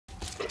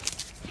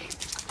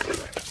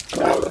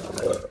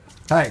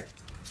Hey,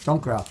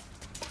 don't growl.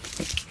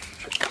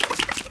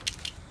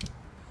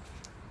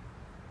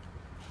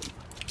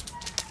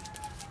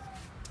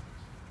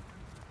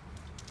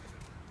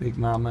 Big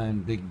Mama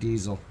and Big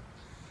Diesel.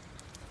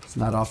 It's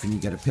not often you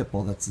get a pit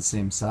bull that's the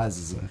same size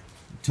as a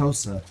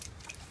Tosa.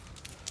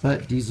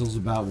 But Diesel's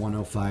about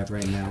 105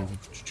 right now.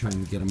 Trying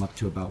to get him up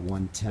to about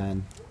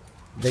 110.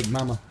 Big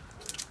Mama.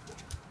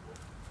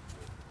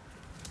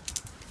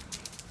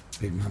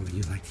 Big Mama,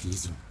 you like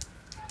Diesel.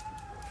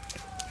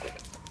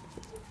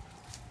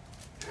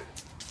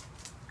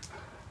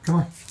 Come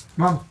on,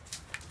 Mom,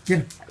 get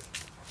him.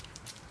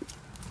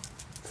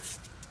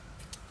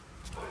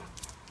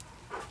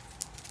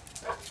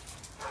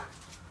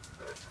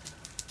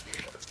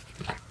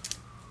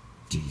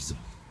 Diesel.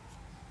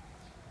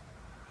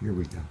 Here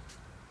we go.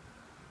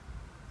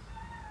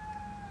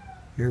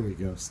 Here we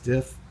go.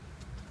 Stiff.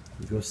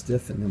 We go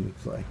stiff and then we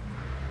play.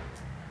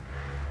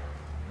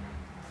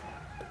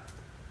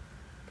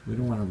 We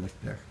don't want to lick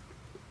there.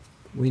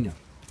 We know.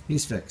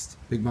 He's fixed.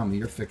 Big Mama,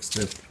 you're fixed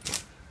too.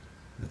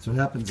 That's what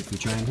happens if you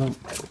try and hump.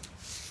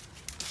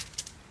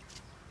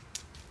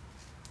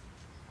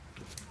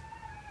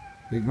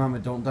 Big Mama,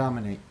 don't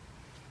dominate.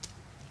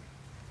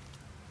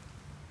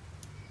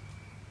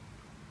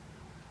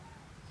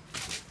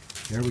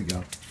 There we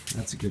go.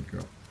 That's a good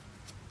girl.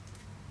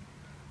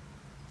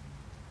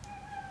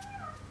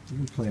 You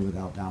can play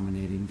without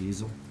dominating,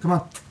 Diesel. Come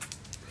on.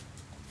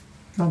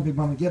 Come on, Big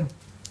Mama, get him.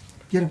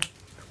 Get him.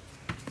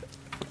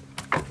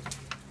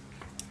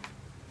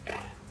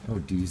 Oh,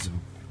 Diesel.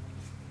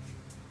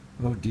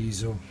 Oh,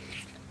 Diesel.